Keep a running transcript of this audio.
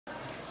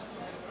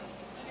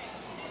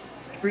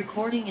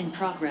Recording in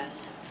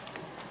progress.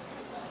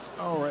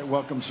 All right,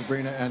 welcome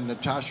Sabrina and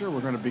Natasha.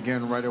 We're going to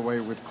begin right away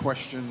with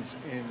questions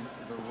in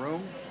the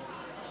room.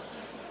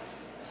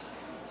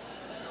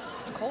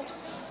 It's cold.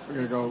 We're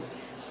going to go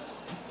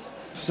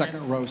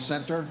second row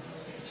center.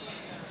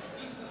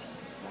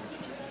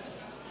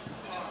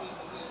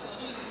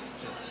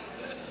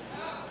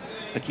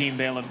 Hakeem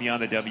Balaam,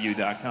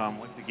 BeyondTheW.com.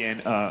 Once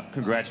again,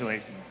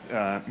 congratulations,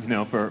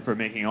 for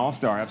making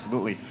All-Star.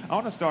 Absolutely. I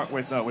want to start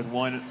with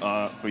one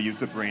for you,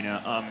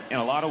 Sabrina. In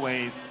a lot of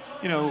ways,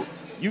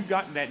 you've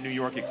gotten that New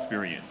York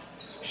experience.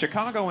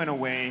 Chicago, in a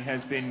way,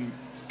 has been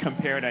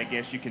compared, I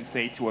guess you can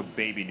say, to a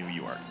baby New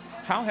York.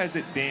 How has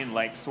it been,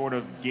 like, sort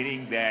of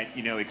getting that,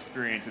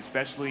 experience,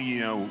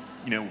 especially,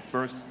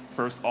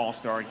 first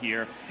All-Star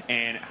here,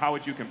 and how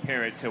would you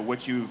compare it to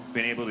what you've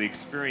been able to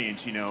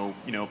experience,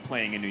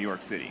 playing in New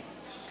York City?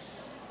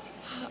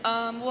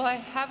 Well, I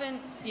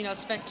haven't,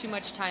 spent too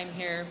much time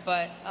here,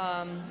 but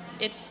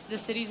the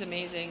city's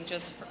amazing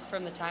just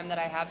from the time that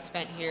I have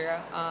spent here.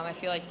 I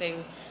feel like they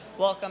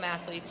welcome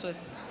athletes with,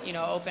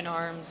 open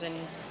arms, and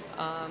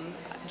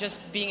just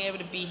being able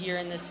to be here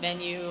in this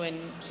venue and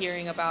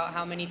hearing about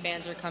how many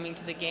fans are coming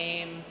to the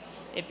game,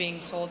 it being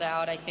sold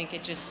out, I think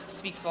it just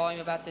speaks volume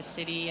about this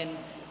city and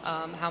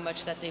how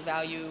much that they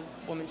value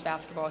women's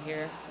basketball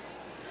here.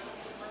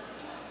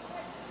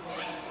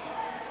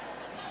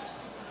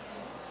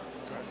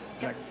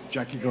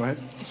 Jackie, go ahead.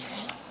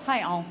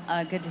 Hi, all.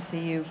 Good to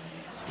see you.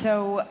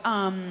 So,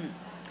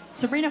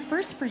 Sabrina,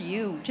 first for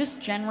you, just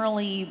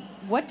generally,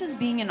 what does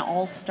being an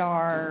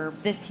All-Star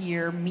this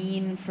year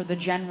mean for the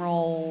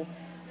general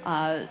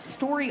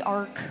story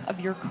arc of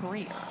your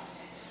career?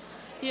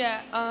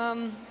 Yeah,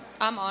 I'm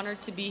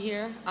honored to be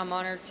here. I'm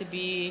honored to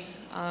be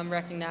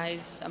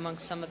recognized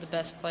amongst some of the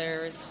best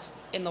players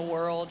in the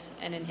world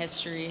and in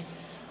history.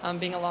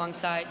 Being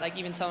alongside, like,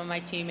 even some of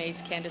my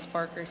teammates, Candace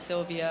Parker,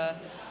 Sylvia,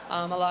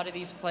 a lot of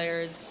these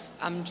players,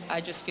 I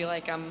just feel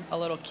like I'm a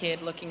little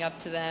kid looking up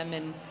to them,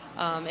 and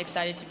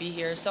excited to be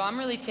here. So I'm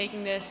really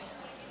taking this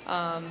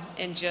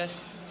and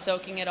just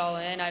soaking it all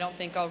in. I don't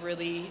think I'll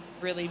really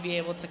be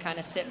able to kind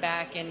of sit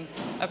back and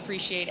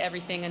appreciate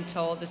everything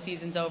until the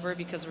season's over,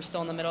 because we're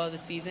still in the middle of the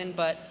season.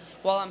 But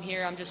while I'm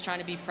here, I'm just trying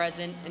to be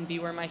present and be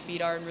where my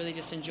feet are and really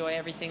just enjoy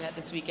everything that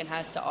this weekend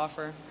has to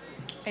offer.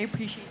 I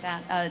appreciate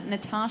that.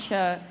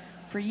 Natasha,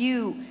 for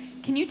you,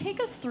 can you take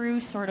us through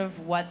sort of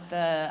what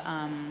the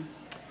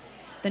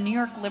New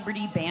York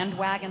Liberty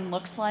bandwagon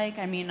looks like?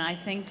 I mean, I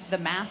think the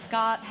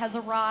mascot has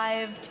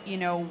arrived,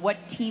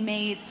 what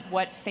teammates,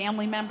 what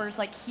family members,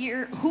 like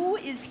here, who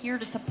is here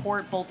to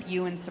support both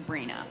you and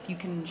Sabrina? If you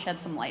can shed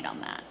some light on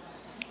that.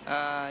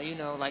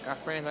 Like our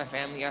friends, our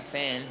family, our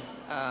fans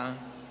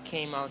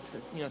came out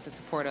to, to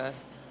support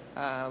us.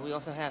 We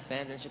also have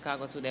fans in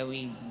Chicago too that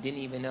we didn't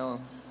even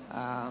know.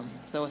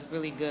 So it's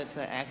really good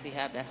to actually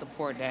have that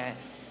support that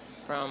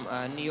from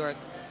New York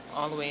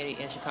all the way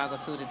in Chicago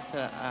too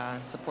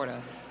to support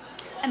us.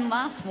 And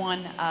last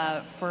one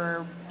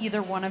for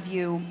either one of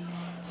you.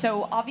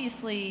 So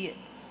obviously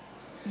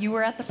you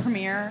were at the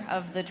premiere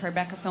of the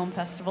Tribeca Film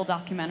Festival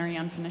documentary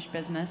Unfinished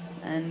Business,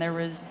 and there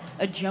was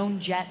a Joan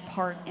Jett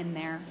part in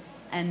there.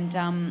 And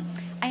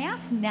I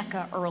asked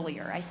NECA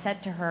earlier, I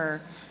said to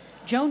her,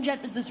 Joan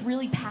Jett was this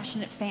really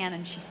passionate fan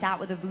and she sat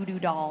with a voodoo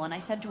doll, and I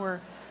said to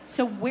her,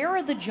 so where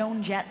are the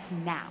Joan Jetts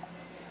now?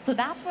 So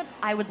that's what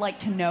I would like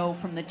to know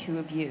from the two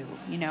of you.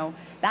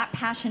 That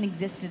passion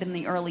existed in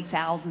the early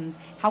thousands.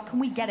 How can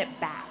we get it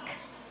back?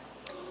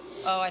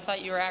 Oh, I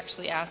thought you were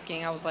actually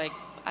asking. I was like,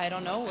 I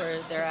don't know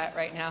where they're at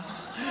right now.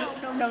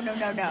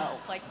 No.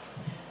 Like,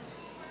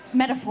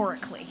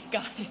 metaphorically.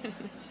 Got it.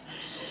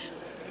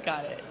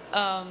 Got it.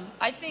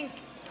 I think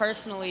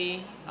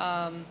personally,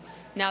 now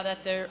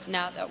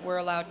that we're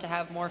allowed to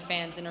have more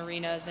fans in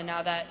arenas, and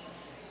now that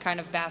kind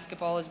of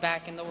basketball is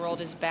back and the world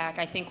is back,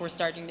 I think we're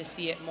starting to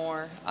see it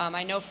more.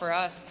 I know for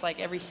us, it's like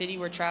every city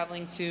we're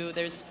traveling to,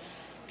 there's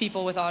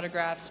people with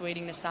autographs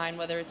waiting to sign,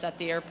 whether it's at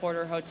the airport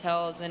or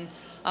hotels, and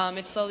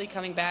it's slowly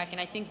coming back.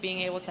 And I think being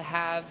able to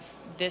have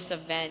this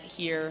event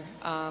here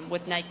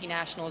with Nike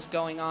Nationals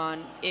going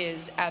on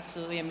is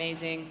absolutely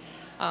amazing.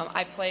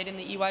 I played in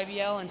the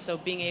EYBL, and so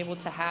being able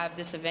to have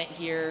this event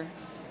here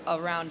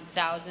around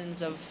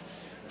thousands of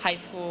high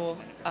school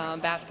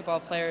basketball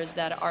players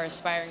that are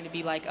aspiring to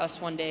be like us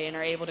one day and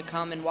are able to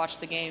come and watch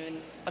the game,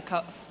 and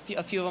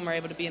a few of them are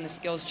able to be in the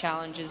skills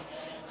challenge, is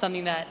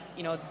something that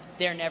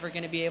they're never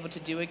going to be able to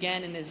do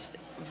again, and is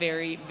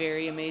very,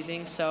 very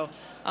amazing. So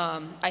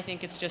I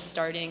think it's just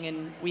starting,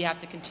 and we have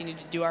to continue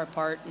to do our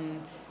part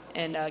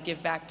and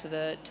give back to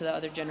the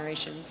other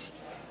generations.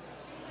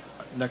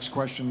 Next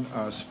question,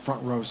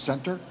 front row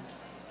center.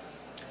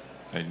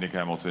 Hey, Nick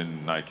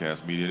Hamilton,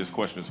 Nightcast Media. This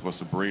question is for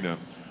Sabrina.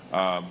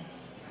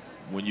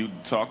 when you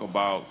talk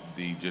about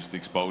the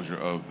exposure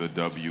of the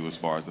W as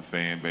far as the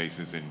fan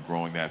bases and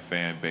growing that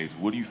fan base,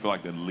 what do you feel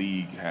like the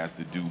league has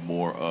to do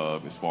more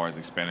of as far as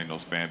expanding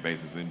those fan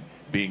bases and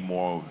being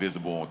more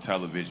visible on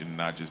television and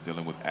not just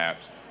dealing with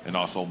apps, and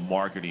also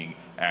marketing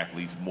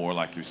athletes more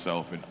like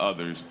yourself and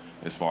others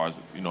as far as,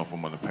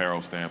 from an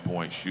apparel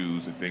standpoint,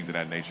 shoes and things of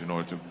that nature in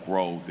order to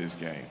grow this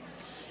game?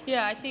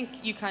 Yeah, I think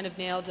you kind of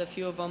nailed a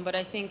few of them, but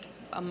I think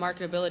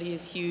marketability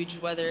is huge,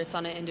 whether it's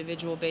on an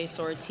individual base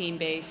or a team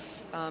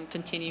base.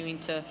 Continuing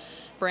to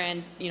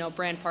brand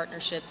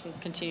partnerships and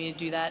continue to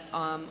do that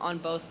on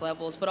both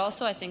levels, but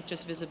also I think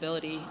just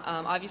visibility.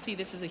 Obviously,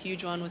 this is a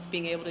huge one with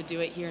being able to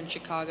do it here in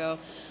Chicago,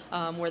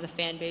 where the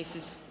fan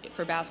base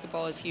for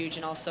basketball is huge,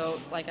 and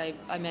also, like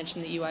I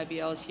mentioned, the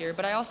EYBL is here.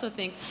 But I also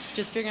think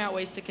just figuring out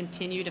ways to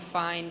continue to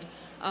find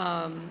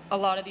a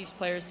lot of these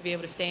players to be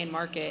able to stay in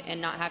market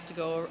and not have to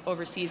go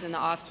overseas in the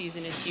off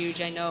season is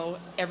huge. I know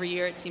every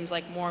year it seems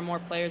like more and more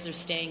players are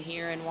staying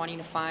here and wanting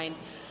to find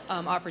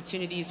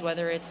opportunities,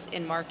 whether it's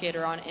in market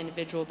or on an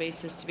individual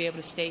basis, to be able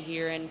to stay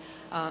here and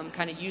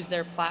kind of use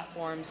their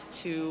platforms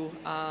to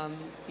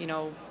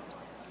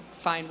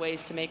find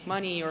ways to make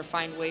money or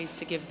find ways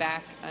to give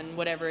back on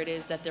whatever it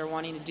is that they're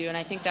wanting to do. And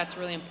I think that's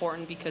really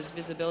important because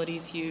visibility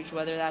is huge,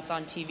 whether that's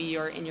on TV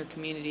or in your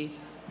community.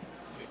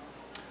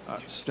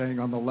 Staying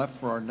on the left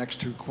for our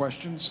next two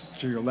questions.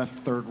 To your left,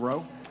 third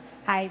row.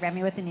 Hi,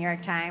 Remy with the New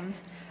York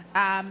Times.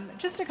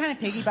 Just to kind of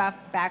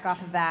piggyback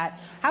off of that,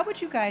 how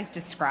would you guys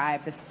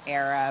describe this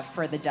era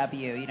for the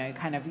W? You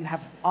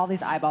have all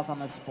these eyeballs on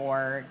the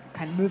sport,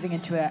 kind of moving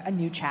into a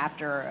new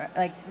chapter.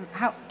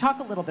 Talk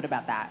a little bit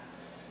about that.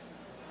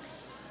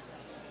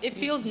 It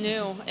feels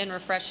new and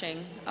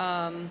refreshing.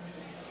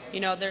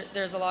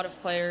 There's a lot of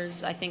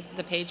players. I think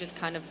the page is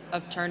kind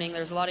of turning.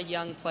 There's a lot of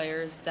young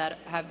players that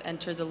have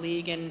entered the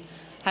league and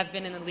have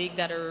been in the league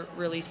that are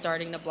really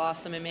starting to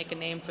blossom and make a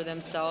name for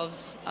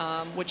themselves,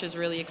 which is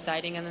really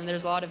exciting. And then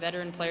there's a lot of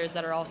veteran players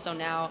that are also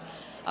now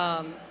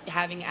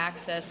having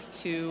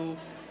access to,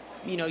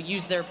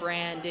 use their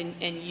brand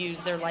and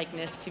use their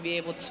likeness to be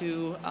able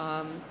to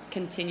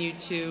continue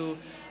to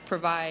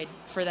provide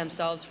for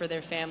themselves, for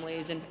their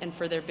families, and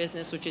for their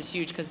business, which is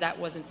huge because that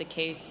wasn't the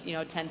case,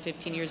 10,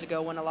 15 years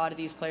ago when a lot of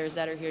these players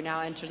that are here now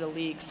enter the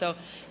league. So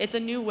it's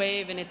a new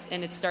wave, and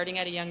it's starting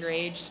at a younger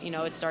age.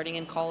 It's starting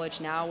in college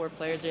now where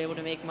players are able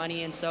to make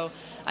money, and so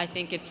I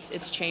think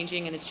it's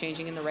changing, and it's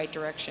changing in the right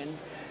direction.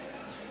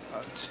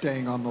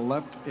 Staying on the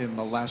left in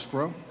the last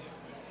row.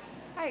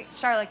 Hi,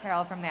 Charlotte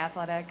Carroll from The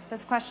Athletic.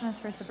 This question is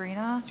for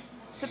Sabrina.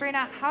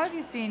 Sabrina, how have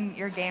you seen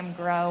your game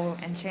grow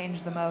and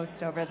change the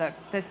most over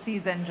this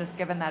season, just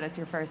given that it's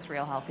your first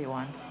real healthy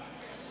one?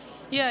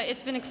 Yeah,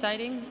 it's been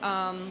exciting.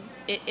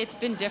 It's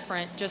been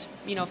different, just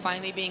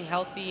finally being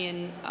healthy,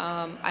 and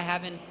I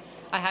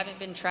haven't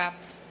been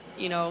trapped,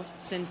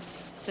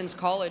 since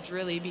college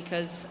really,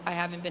 because I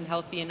haven't been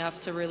healthy enough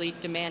to really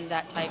demand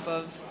that type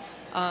of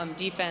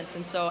defense.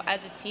 And so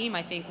as a team,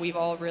 I think we've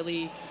all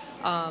really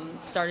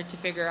started to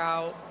figure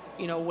out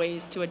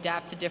ways to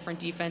adapt to different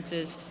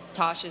defenses.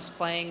 Tosh is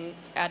playing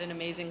at an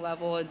amazing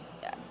level,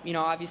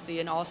 obviously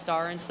an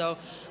all-star, and so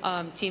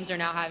teams are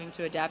now having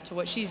to adapt to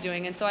what she's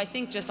doing. And so I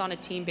think just on a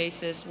team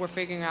basis, we're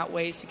figuring out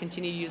ways to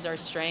continue to use our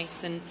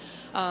strengths. And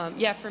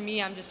for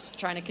me, I'm just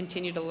trying to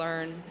continue to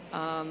learn,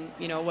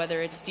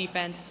 whether it's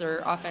defense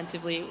or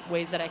offensively,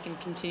 ways that I can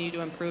continue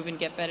to improve and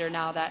get better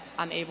now that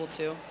I'm able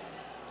to.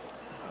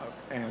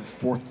 And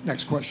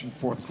next question,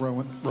 fourth row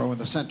in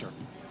the center.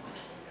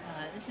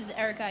 This is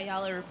Erica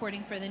Ayala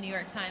reporting for the New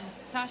York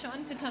Times. Tasha, I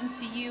wanted to come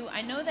to you.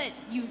 I know that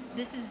you've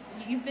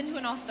been to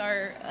an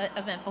All-Star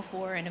event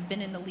before and have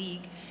been in the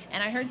league,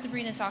 and I heard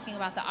Sabrina talking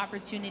about the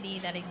opportunity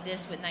that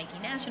exists with Nike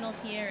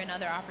Nationals here and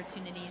other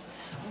opportunities.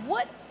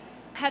 What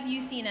have you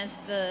seen as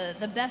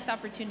the best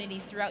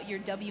opportunities throughout your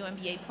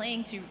WNBA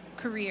playing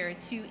career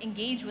to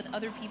engage with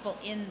other people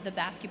in the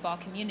basketball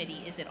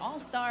community? Is it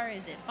All-Star?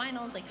 Is it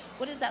finals?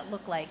 What does that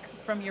look like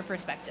from your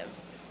perspective?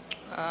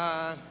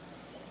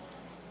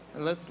 It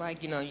looks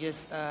like,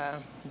 just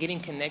getting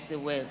connected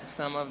with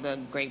some of the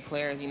great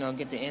players,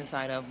 get the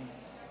insight of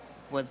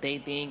what they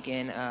think,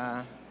 and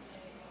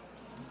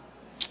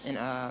you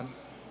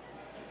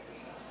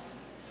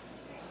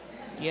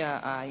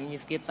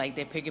just get, they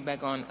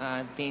piggyback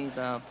on things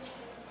of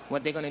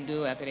what they're going to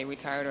do after they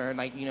retired, or,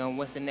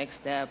 what's the next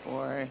step,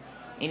 or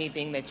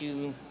anything that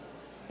you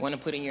want to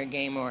put in your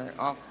game or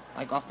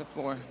off the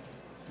floor.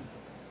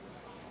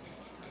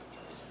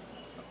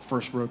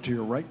 First row to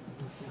your right.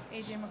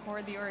 AJ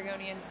McCord, The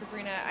Oregonian.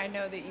 Sabrina, I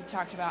know that you've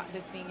talked about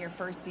this being your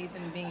first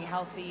season, being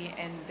healthy,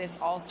 and this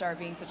All-Star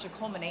being such a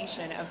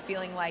culmination of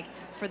feeling like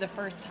for the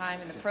first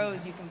time in the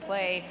pros you can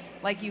play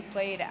like you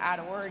played at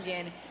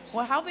Oregon.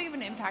 Well, how big of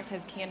an impact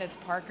has Candace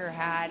Parker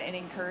had in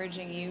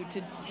encouraging you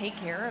to take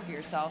care of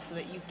yourself so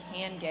that you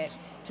can get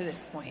to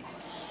this point?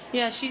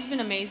 Yeah, she's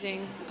been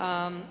amazing.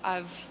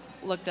 I've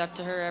looked up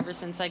to her ever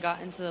since I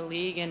got into the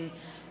league, and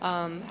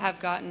have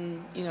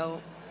gotten,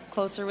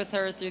 closer with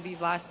her through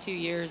these last 2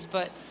 years.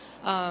 But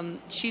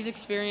she's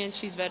experienced,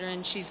 she's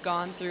veteran, she's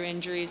gone through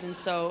injuries, and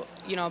so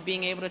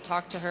being able to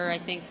talk to her, I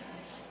think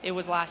it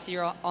was last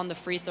year on the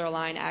free throw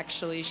line,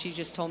 actually. She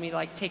just told me,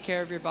 like, take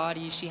care of your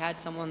body. She had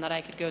someone that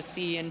I could go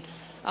see. And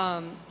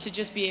to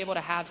just be able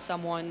to have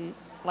someone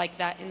like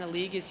that in the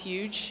league is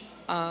huge,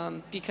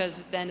 because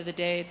at the end of the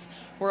day,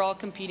 we're all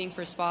competing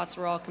for spots.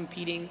 We're all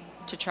competing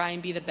to try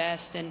and be the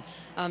best. And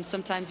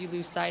sometimes you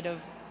lose sight of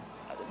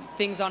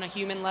things on a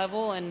human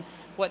level and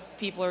what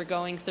people are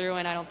going through.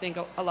 And I don't think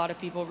a lot of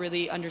people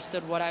really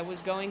understood what I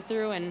was going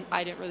through, and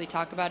I didn't really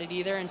talk about it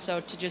either. And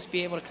so to just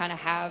be able to kind of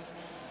have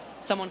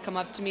someone come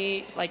up to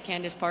me like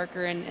Candace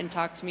Parker and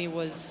talk to me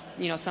was,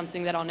 you know,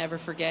 something that I'll never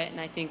forget. And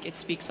I think it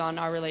speaks on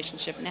our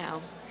relationship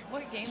now.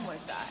 What game was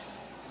that?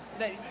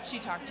 That she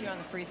talked to you on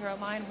the free throw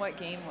line? What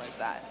game was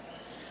that?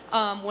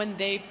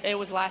 It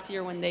was last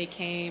year when they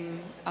came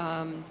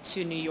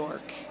to New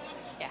York.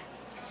 Yeah.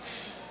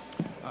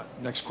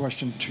 Next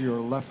question to your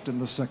left in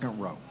the second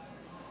row.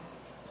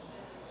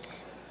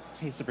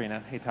 Hey,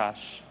 Sabrina. Hey,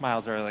 Tosh.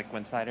 Miles Ehrlich,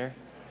 Winsider.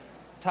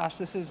 Tosh,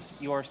 this is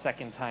your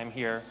second time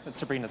here, but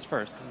Sabrina's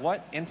first.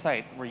 What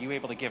insight were you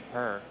able to give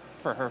her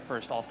for her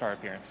first All-Star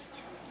appearance?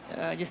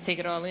 Just take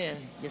it all in.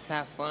 Just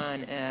have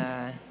fun.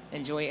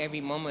 Enjoy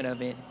every moment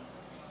of it.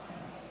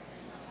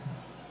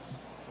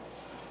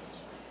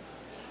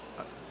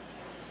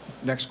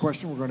 Next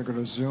question, we're going to go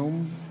to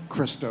Zoom.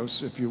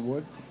 Christos, if you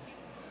would.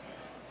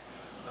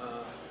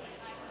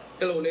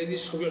 Hello,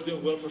 ladies. Hope you're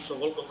doing well. First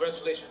of all,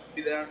 congratulations to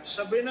be there.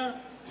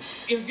 Sabrina,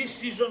 in this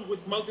season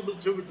with multiple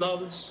triple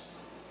doubles,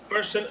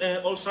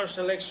 All-Star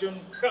selection,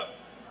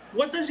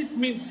 what does it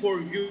mean for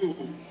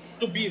you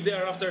to be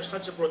there after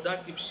such a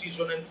productive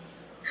season? And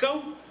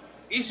how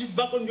is it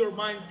back on your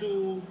mind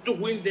to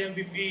win the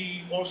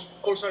MVP,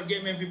 All-Star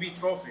Game MVP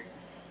trophy?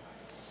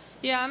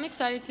 Yeah, I'm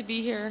excited to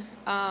be here.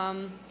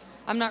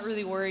 I'm not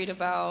really worried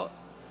about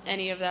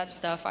any of that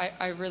stuff.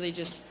 I really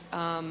just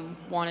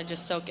want to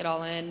just soak it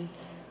all in.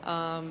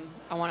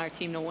 I want our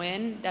team to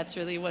win. That's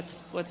really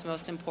what's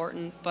most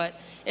important. But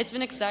it's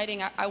been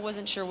exciting. I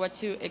wasn't sure what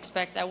to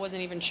expect. I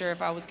wasn't even sure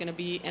if I was going to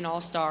be an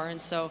all-star.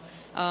 And so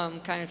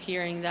kind of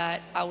hearing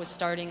that I was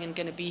starting and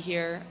going to be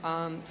here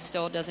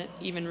still doesn't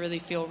even really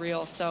feel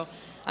real. So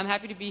I'm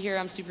happy to be here.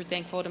 I'm super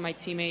thankful to my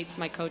teammates,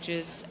 my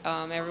coaches,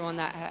 everyone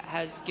that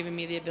has given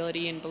me the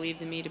ability and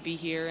believed in me to be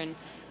here, and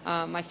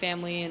my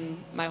family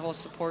and my whole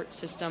support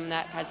system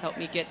that has helped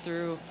me get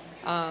through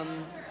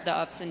the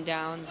ups and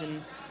downs.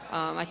 And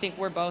I think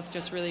we're both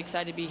just really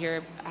excited to be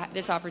here.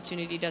 This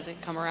opportunity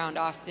doesn't come around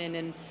often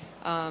and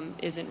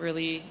isn't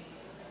really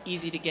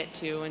easy to get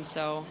to. And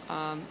so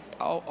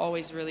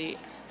always really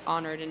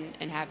honored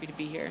and happy to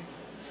be here.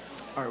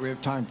 All right, we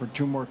have time for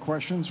two more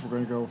questions. We're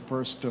going to go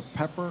first to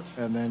Pepper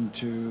and then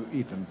to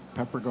Ethan.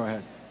 Pepper, go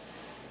ahead.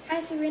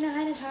 Hi, Sabrina.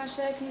 Hi,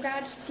 Natasha.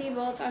 Congrats to you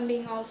both on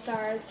being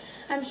All-Stars.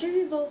 I'm sure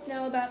you both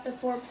know about the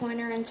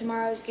four-pointer in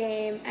tomorrow's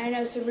game. And I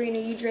know, Sabrina,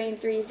 you drain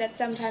threes that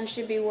sometimes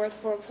should be worth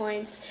 4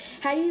 points.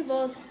 How do you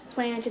both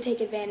plan to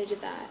take advantage of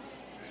that?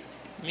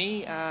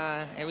 Me,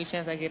 every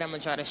chance I get, I'm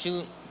going to try to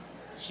shoot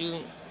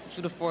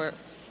a four-pointer.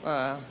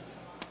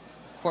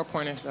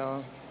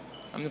 So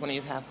I'm just going to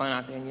just have fun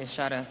out there and just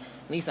try to, at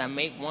least I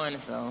make one,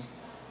 so.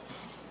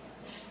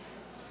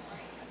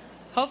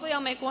 Hopefully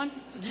I'll make one.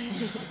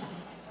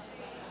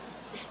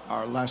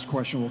 Our last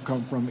question will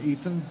come from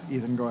Ethan.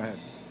 Ethan, go ahead.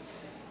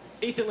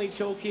 Ethan Lee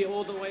Chalk here,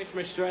 all the way from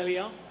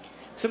Australia.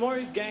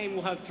 Tomorrow's game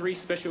will have 3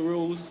 special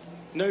rules: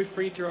 no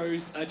free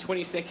throws, a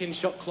 20-second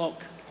shot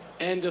clock,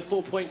 and a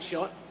 4-point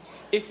shot.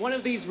 If one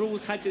of these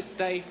rules had to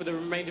stay for the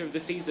remainder of the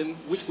season,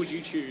 which would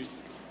you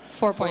choose?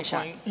 4-point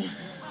shot.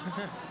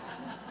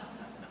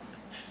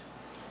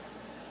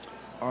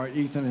 All right,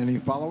 Ethan, any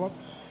follow-up?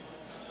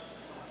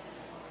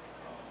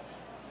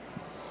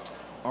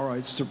 All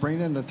right,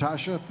 Sabrina,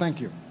 Natasha,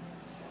 thank you.